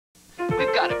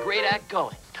got a great act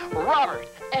going. Robert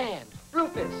and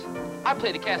Rufus. I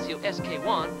play the Casio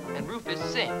SK1, and Rufus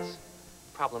sings.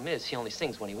 Problem is, he only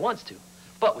sings when he wants to.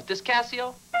 But with this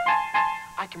Casio,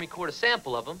 I can record a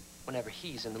sample of him whenever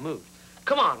he's in the mood.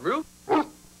 Come on, Ruf.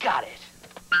 Got it.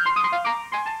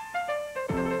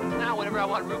 Now, whenever I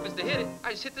want Rufus to hit it,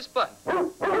 I just hit this button.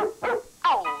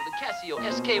 Oh, the Casio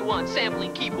SK1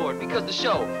 sampling keyboard, because the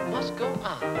show must go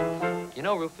on. You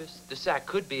know, Rufus, this act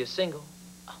could be a single.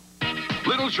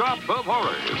 Little Shop of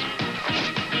Horrors.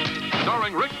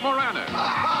 Starring Rick Moranis.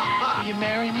 Will you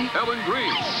marry me? Ellen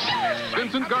Green.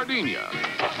 Vincent Gardenia.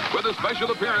 With a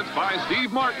special appearance by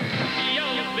Steve Martin.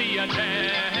 You'll be a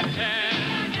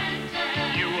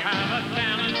you have a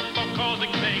talent for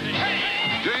causing things.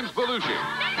 James Belushi.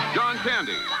 John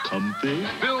Candy.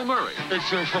 Bill Murray.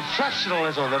 It's your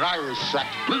professionalism that I respect.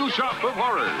 Little Shop of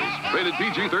Horrors. Rated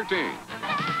PG-13.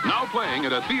 Now playing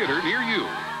at a theater near you.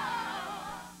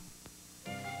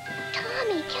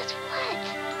 Tommy, guess what?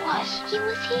 What? He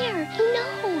was here. He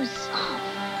knows. Oh.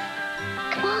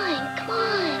 Come on, come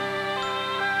on.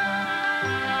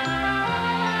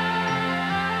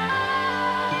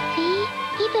 See?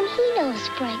 Even he knows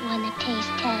Sprite won the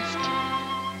taste test.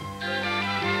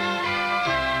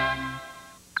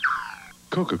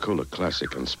 Coca-Cola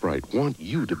Classic and Sprite want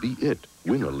you to be it.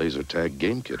 Win a laser tag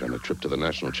game kit and a trip to the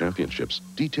national championships.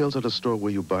 Details at a store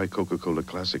where you buy Coca-Cola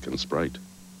Classic and Sprite.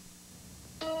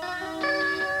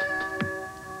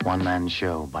 One-man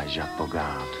show by Jacques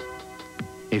Bogart.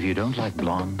 If you don't like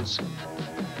blondes,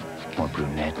 or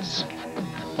brunettes,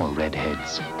 or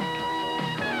redheads,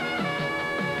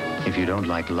 if you don't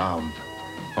like love,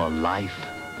 or life,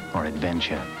 or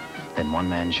adventure, then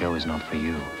One-Man Show is not for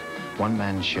you.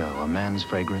 One-Man Show, a man's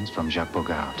fragrance from Jacques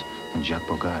Bogart. And Jacques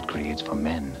Bogart creates for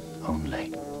men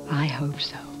only. I hope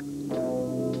so.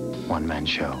 One-Man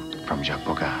Show from Jacques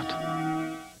Bogart.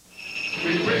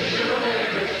 We wish you a Merry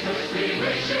Christmas. We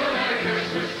wish you a Merry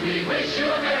Christmas. We wish you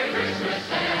a Merry Christmas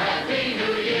and a Happy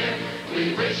New Year.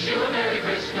 We wish you a Merry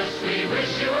Christmas. We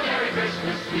wish you a Merry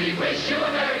Christmas. We wish you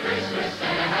a Merry Christmas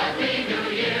and a Happy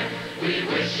New Year. We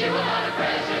wish you a lot of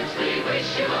presents. We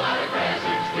wish you a lot of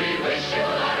presents. We wish you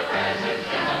a lot of presents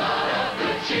and a lot of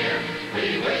good cheer.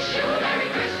 We wish you a Merry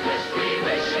Christmas. We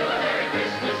wish you a Merry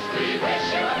Christmas. We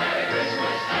wish you a Merry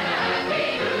Christmas and a Happy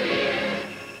New Year.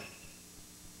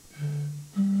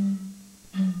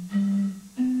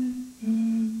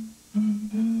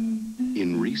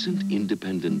 In recent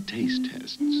independent taste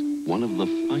tests, one of the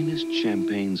finest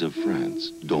champagnes of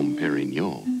France, Dom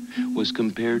Pérignon, was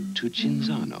compared to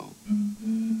Cinzano.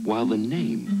 While the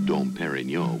name Dom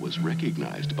Pérignon was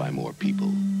recognized by more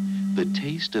people, the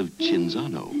taste of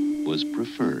Cinzano was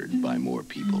preferred by more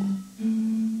people.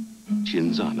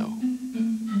 Cinzano,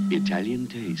 Italian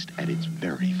taste at its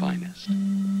very finest.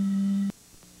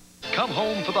 Come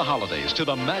home for the holidays to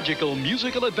the magical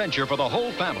musical adventure for the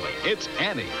whole family. It's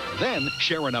Annie. Then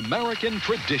share an American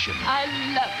tradition. I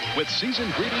love it. With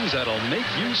seasoned greetings that'll make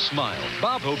you smile.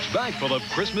 Bob Hope's bag full of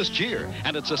Christmas cheer.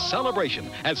 And it's a celebration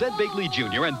as Ed Begley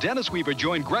Jr. and Dennis Weaver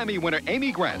join Grammy winner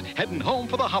Amy Grant heading home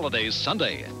for the holidays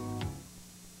Sunday.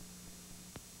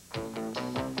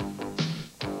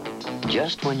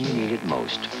 Just when you need it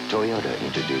most, Toyota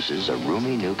introduces a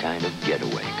roomy new kind of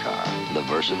getaway car, the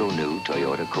versatile new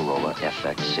Toyota Corolla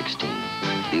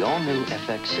FX16. The all-new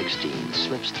FX16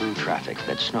 slips through traffic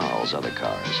that snarls other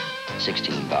cars.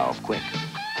 16-valve quick,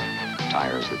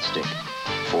 tires that stick,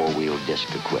 four-wheel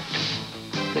disc equipped.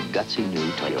 The gutsy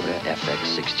new Toyota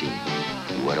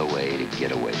FX16. What a way to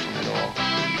get away from it all.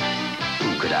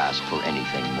 Who could ask for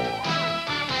anything more?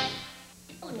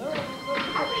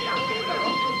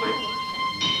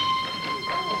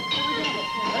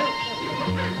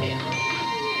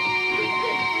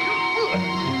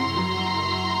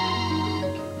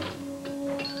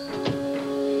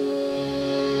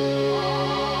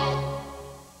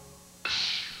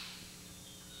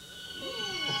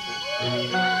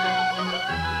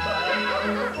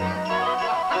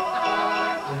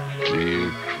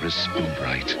 Clear, crisp, and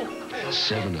bright.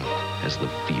 7-Up has the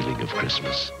feeling of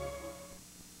Christmas.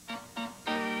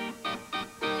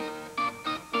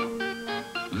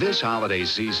 This holiday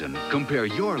season, compare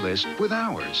your list with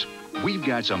ours. We've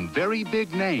got some very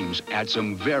big names at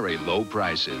some very low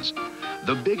prices.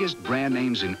 The biggest brand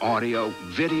names in audio,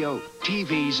 video,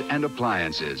 TVs, and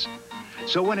appliances.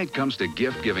 So when it comes to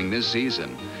gift giving this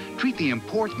season, treat the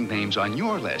important names on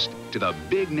your list to the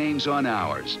big names on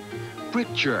ours.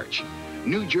 Brick Church,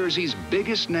 New Jersey's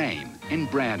biggest name in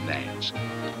brand names.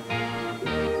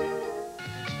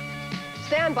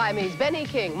 Stand By Me's Benny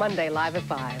King, Monday live at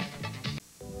 5.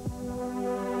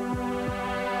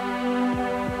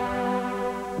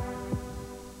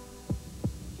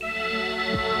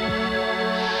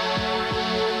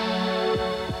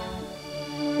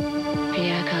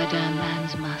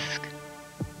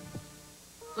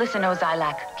 Listen,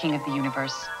 Ozilak, king of the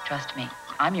universe. Trust me,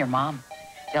 I'm your mom.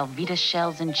 Velveeta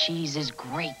shells and cheese is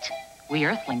great. We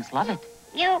Earthlings love it.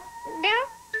 You do?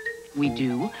 We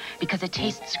do, because it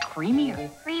tastes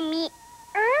creamier. Creamy.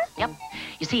 Yep.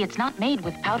 You see, it's not made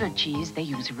with powdered cheese. They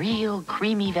use real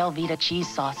creamy Velveeta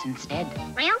cheese sauce instead.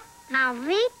 Real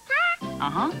Velveeta?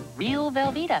 Uh-huh. Real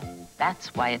Velveeta.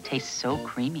 That's why it tastes so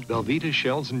creamy. Velveeta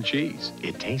shells and cheese.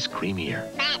 It tastes creamier.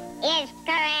 That is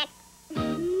correct.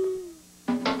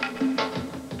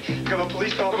 Come on,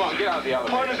 police call. Come on, get out of the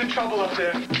elevator. Partner's in trouble up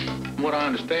there. From what I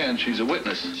understand, she's a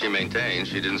witness. She maintains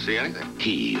she didn't see anything.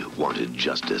 He wanted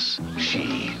justice.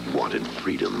 She wanted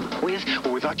freedom. With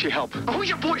or without your help. Who's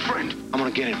your boyfriend? I'm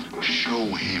gonna get him. Show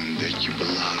him that you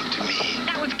belong to me.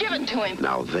 That was given to him.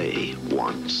 Now they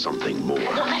want something more.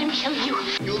 Don't let him kill you.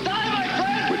 You'll die, my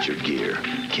friend! Richard Gere,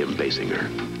 Kim Basinger,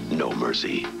 No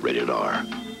Mercy, rated R.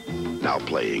 Now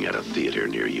playing at a theater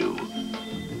near you.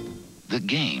 The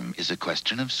game is a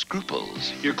question of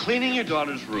scruples. You're cleaning your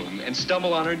daughter's room and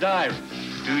stumble on her diary.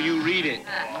 Do you read it?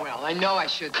 Well, I know I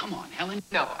should. Come on, Helen.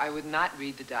 No, I would not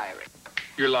read the diary.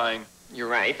 You're lying. You're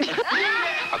right.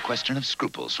 A question of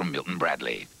scruples from Milton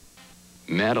Bradley.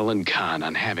 Madeline Kahn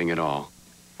on having it all.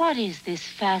 What is this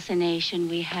fascination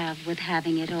we have with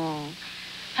having it all?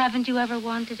 Haven't you ever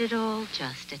wanted it all?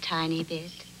 Just a tiny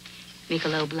bit.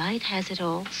 Michelob Light has it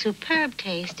all. Superb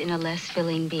taste in a less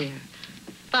filling beer.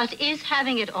 But is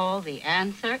having it all the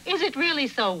answer? Is it really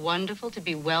so wonderful to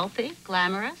be wealthy,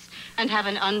 glamorous, and have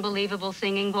an unbelievable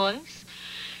singing voice?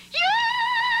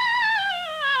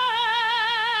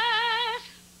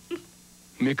 Yes!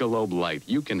 Michelob Light,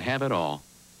 you can have it all.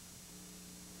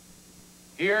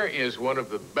 Here is one of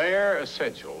the bare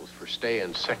essentials for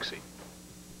staying sexy.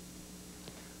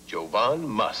 Jōvan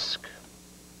Musk.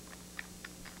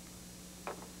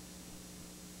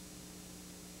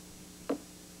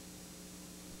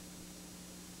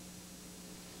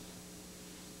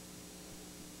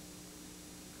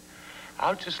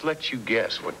 I'll just let you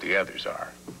guess what the others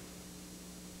are.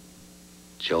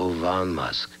 Jōvan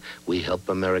Musk. We help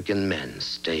American men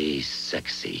stay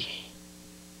sexy.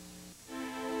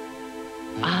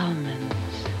 Almonds.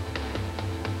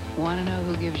 Want to know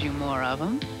who gives you more of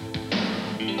them?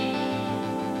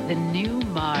 The new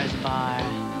Mars bar.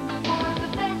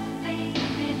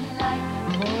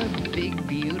 More big,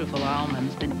 beautiful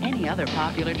almonds than any other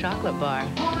popular chocolate bar.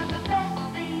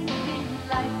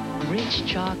 Rich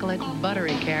chocolate,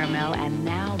 buttery caramel, and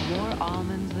now more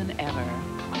almonds than ever.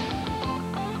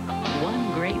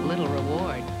 One great little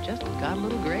reward just got a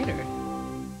little greater.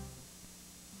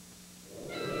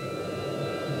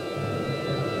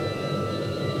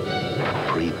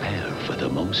 Prepare for the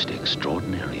most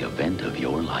extraordinary event of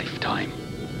your lifetime.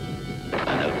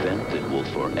 An event that will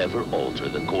forever alter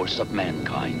the course of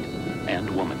mankind and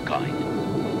womankind.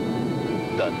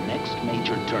 The next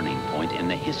major turning point in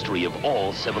the history of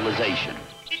all civilization.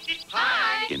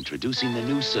 Hi! Introducing the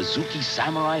new Suzuki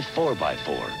Samurai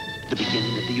 4x4. The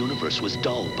beginning of the universe was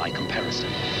dull by comparison.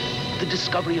 The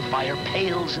discovery of fire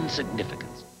pales in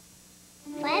significance.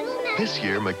 This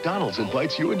year, McDonald's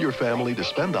invites you and your family to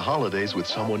spend the holidays with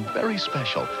someone very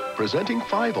special. Presenting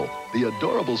Fievel, the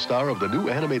adorable star of the new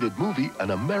animated movie,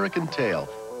 An American Tale.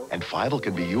 And Fievel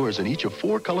can be yours in each of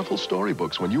 4 colorful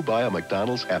storybooks when you buy a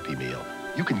McDonald's Happy Meal.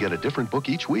 You can get a different book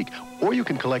each week, or you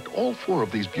can collect all 4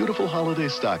 of these beautiful holiday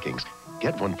stockings.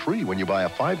 Get one free when you buy a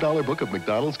 $5 book of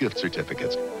McDonald's gift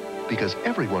certificates. Because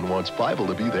everyone wants Fievel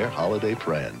to be their holiday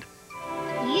friend.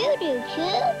 You do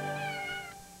too?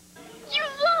 You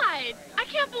lied! I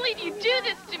can't believe you do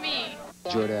this to me!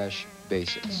 Jordache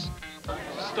Basics.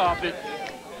 Stop it.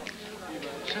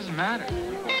 It doesn't matter.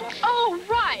 Oh,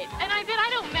 right. And I bet I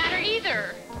don't matter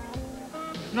either.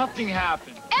 Nothing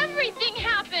happened. Everything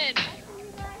happened!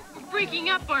 We're breaking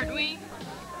up, aren't we?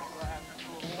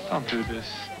 Don't do this.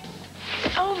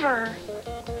 It's over.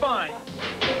 Fine.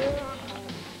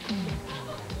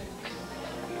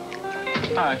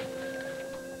 Hi.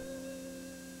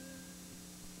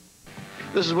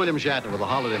 This is William Shatner with a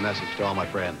holiday message to all my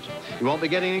friends. You won't be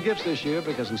getting any gifts this year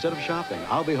because instead of shopping,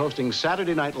 I'll be hosting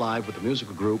Saturday Night Live with the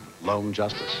musical group Lone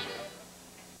Justice.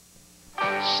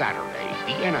 Saturday,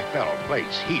 the NFL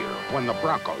plays here when the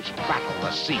Broncos battle the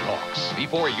Seahawks.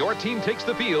 Before your team takes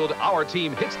the field, our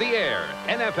team hits the air.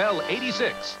 NFL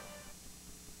 86.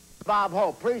 Bob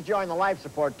Hope, please join the life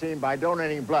support team by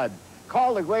donating blood.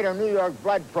 Call the Greater New York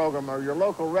Blood Program or your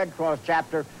local Red Cross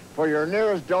chapter for your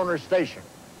nearest donor station.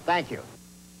 Thank you.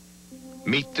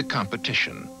 Meet the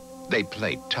competition. They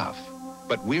play tough,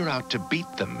 but we're out to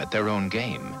beat them at their own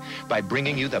game by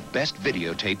bringing you the best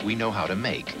videotape we know how to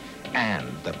make and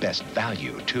the best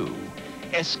value, too.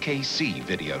 SKC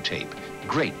videotape.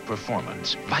 Great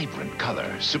performance, vibrant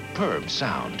color, superb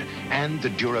sound, and the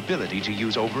durability to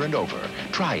use over and over.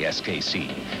 Try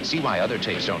SKC. See why other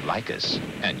tapes don't like us,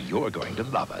 and you're going to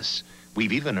love us.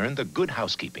 We've even earned the Good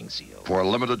Housekeeping seal. For a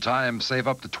limited time, save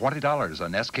up to $20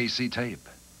 on SKC tape.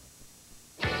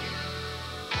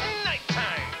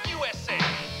 Nighttime, USA,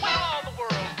 when all the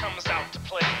world comes out to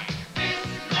play. This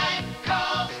night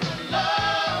calls for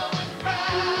love and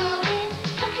pride.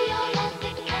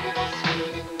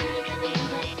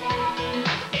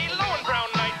 A low and brown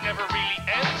night never really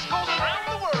ends, goes around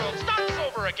the world, starts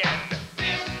over again.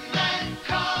 This night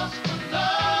calls for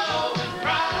love and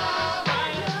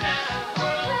pride. This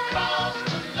world calls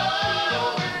for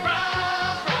love and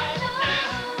pride.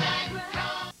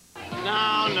 No.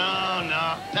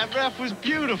 That ref was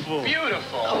beautiful.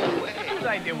 Beautiful. Oh, Whose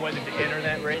idea was it to enter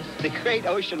that race? The Great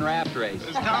Ocean Raft Race. It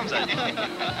was Tom's idea.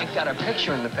 It got a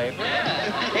picture in the paper.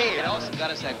 Hey, it also got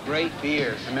us that great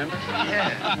beer, remember?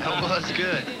 Yeah, that was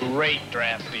good. Great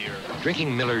draft beer.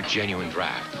 Drinking Miller Genuine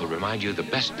Draft will remind you of the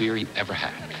best beer you've ever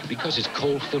had because it's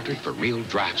cold filtered for real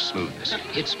draft smoothness.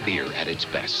 It's beer at its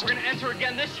best. We're going to enter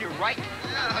again this year, right? No,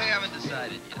 we haven't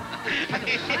decided yet. I'm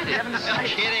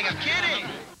kidding.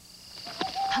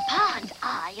 Papa and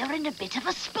I are in a bit of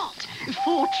a spot.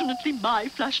 Fortunately, my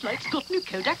flashlight's got new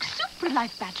Kodak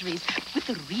Superlight batteries with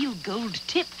a real gold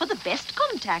tip for the best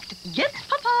contact. Yet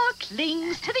Papa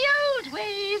clings to the old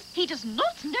ways. He does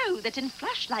not know that in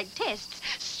flashlight tests,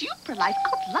 Superlight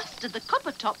outlasted the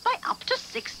copper top by up to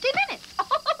 60 minutes.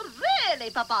 Oh,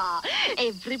 really, Papa?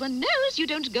 Everyone knows you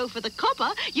don't go for the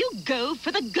copper, you go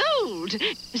for the gold.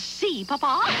 See,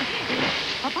 Papa?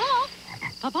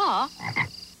 Papa?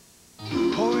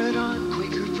 Pour it on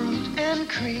Quaker fruit and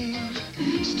cream.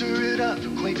 Stir it up,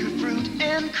 Quaker fruit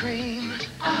and cream.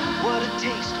 What a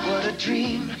taste, what a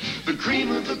dream. The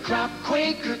cream of the crop,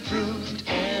 Quaker fruit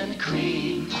and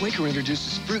cream. Quaker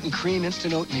introduces fruit and cream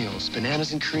instant oatmeals,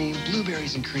 bananas and cream,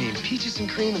 blueberries and cream, peaches and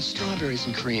cream, and strawberries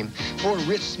and cream. Four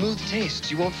rich, smooth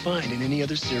tastes you won't find in any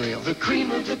other cereal. The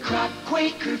cream of the crop,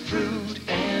 Quaker fruit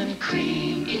and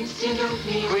cream. Instant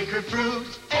oatmeal, Quaker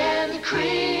fruit and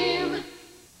cream.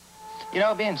 You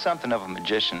know, being something of a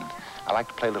magician, I like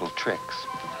to play little tricks.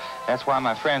 That's why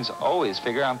my friends always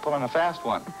figure I'm pulling a fast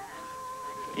one,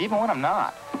 even when I'm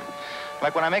not.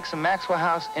 Like when I make some Maxwell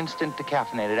House instant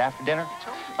decaffeinated after dinner,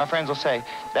 my friends will say,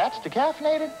 "That's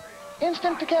decaffeinated?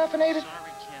 Instant decaffeinated?"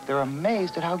 They're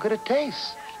amazed at how good it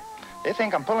tastes. They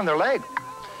think I'm pulling their leg.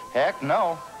 Heck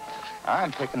no,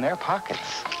 I'm picking their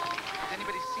pockets. Has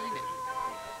anybody seen it?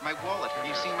 My wallet. Have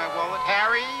you seen my wallet?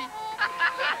 Harry?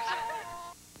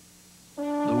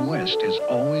 The West has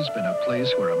always been a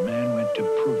place where a man went to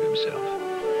prove himself.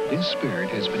 This spirit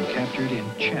has been captured in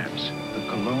Chaps, the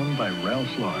Cologne by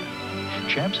Ralph Lauren.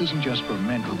 Chaps isn't just for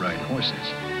men who ride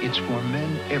horses. It's for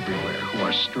men everywhere who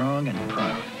are strong and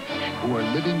proud, who are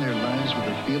living their lives with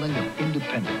a feeling of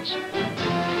independence.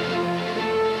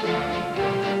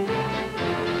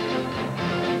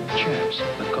 Chaps,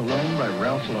 the Cologne by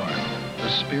Ralph Lauren, the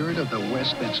spirit of the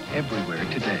West that's everywhere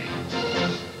today.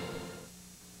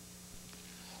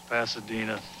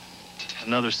 Pasadena.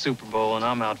 Another Super Bowl, and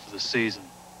I'm out for the season.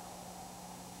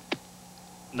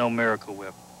 No Miracle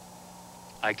Whip.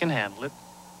 I can handle it.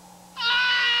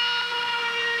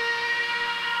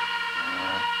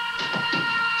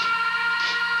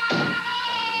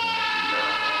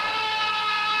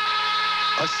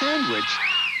 A sandwich?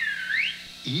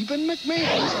 Even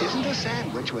McMahon's isn't a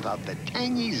sandwich without the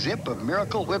tangy zip of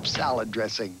Miracle Whip salad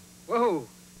dressing. Whoa,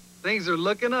 things are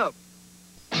looking up.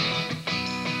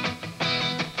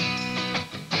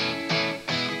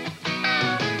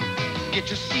 Get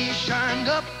your C shined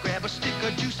up, grab a stick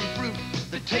of juicy fruit.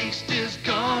 The taste is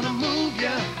gonna move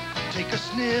ya. Take a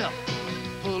sniff,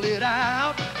 pull it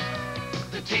out.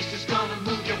 The taste is gonna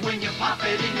move you when you pop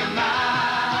it in your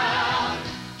mouth.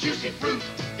 Juicy fruit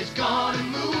is gonna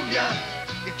move ya.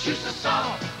 It juices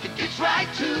soft, it gets right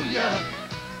to ya.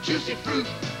 Juicy fruit,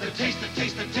 the taste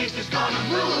is gonna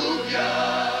move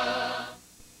ya.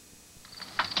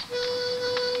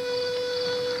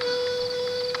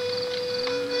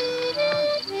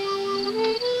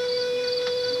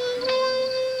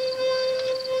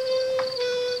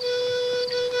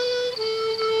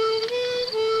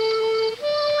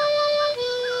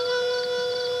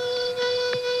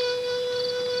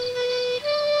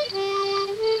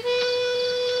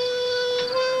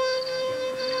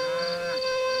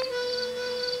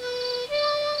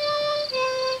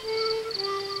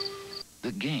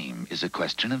 is a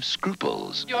question of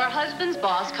scruples. Your husband's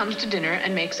boss comes to dinner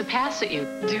and makes a pass at you.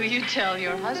 Do you tell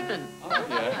your husband?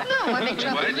 Yeah. No, I make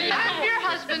trouble. If your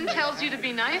husband tells you to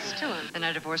be nice to him. Then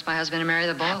I divorce my husband and marry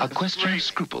the boss. A question of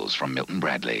scruples from Milton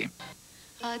Bradley.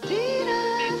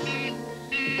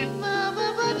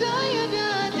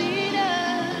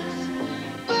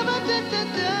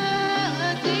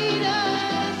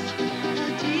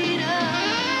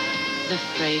 The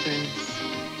fragrance,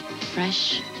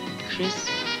 fresh, crisp,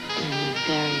 and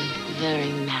very,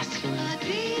 very masculine.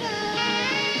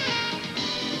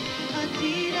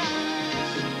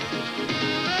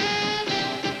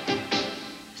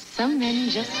 Some men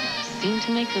just seem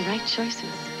to make the right choices.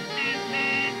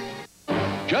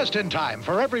 Just in time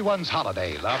for everyone's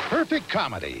holiday, the perfect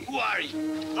comedy. Who are you?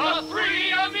 The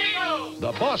Three Amigos!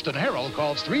 The Boston Herald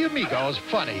calls Three Amigos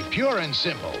funny, pure and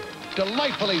simple.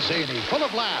 Delightfully zany, full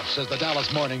of laughs, says the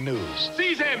Dallas Morning News.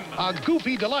 Seize him! A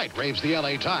goofy delight, raves the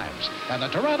LA Times. And the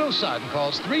Toronto Sun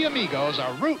calls Three Amigos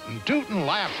a rootin', tootin'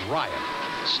 laugh riot.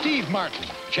 Steve Martin,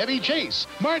 Chevy Chase,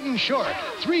 Martin Short,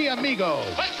 Three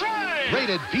Amigos. That's right!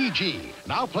 Rated PG.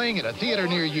 Now playing at a theater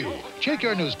near you. Check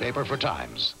your newspaper for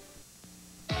times.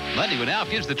 Monday when Al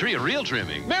gives the tree a real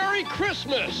trimming. Merry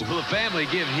Christmas! Will the family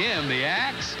give him the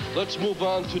axe? Let's move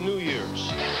on to New Year's.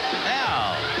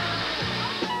 Al!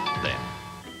 Then.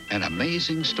 An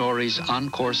Amazing Stories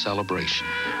encore celebration.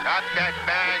 Got that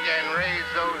bag and raise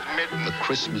those mittens. The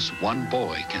Christmas one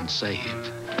boy can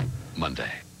save.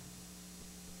 Monday.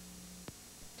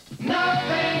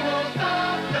 Nothing will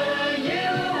stop the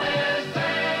U.S.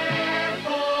 Air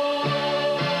Force.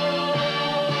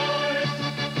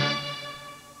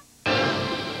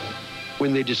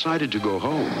 When they decided to go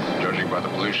home, Judging by the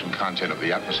pollution content of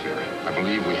the atmosphere, I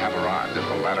believe we have arrived at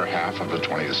the latter half of the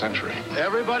 20th century.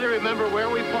 everybody remember where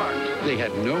we parked. They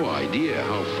had no idea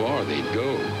how far they'd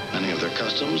go. Any of their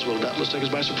customs will doubtless take us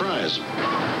by surprise.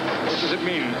 What does it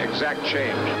mean, exact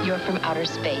change? You're from outer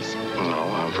space. No,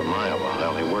 I'm from Iowa. I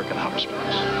only work in outer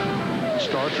space.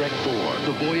 Star Trek IV,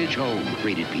 The Voyage Home,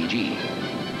 rated PG.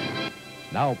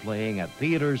 Now playing at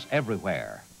theaters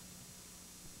everywhere.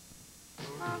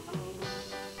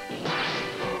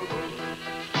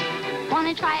 Want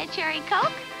to try a cherry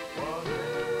Coke?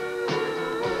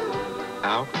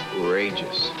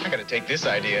 Outrageous. I gotta take this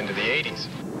idea into the 80s.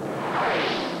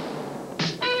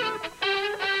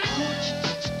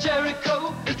 Cherry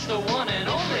Coke, it's the one and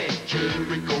only.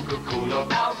 Cherry Coca-Cola.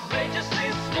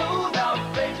 Outrageously smooth,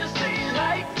 outrageously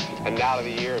light. And now to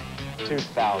the year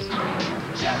 2000.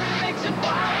 Cherry makes it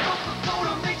wild. Coca-Cola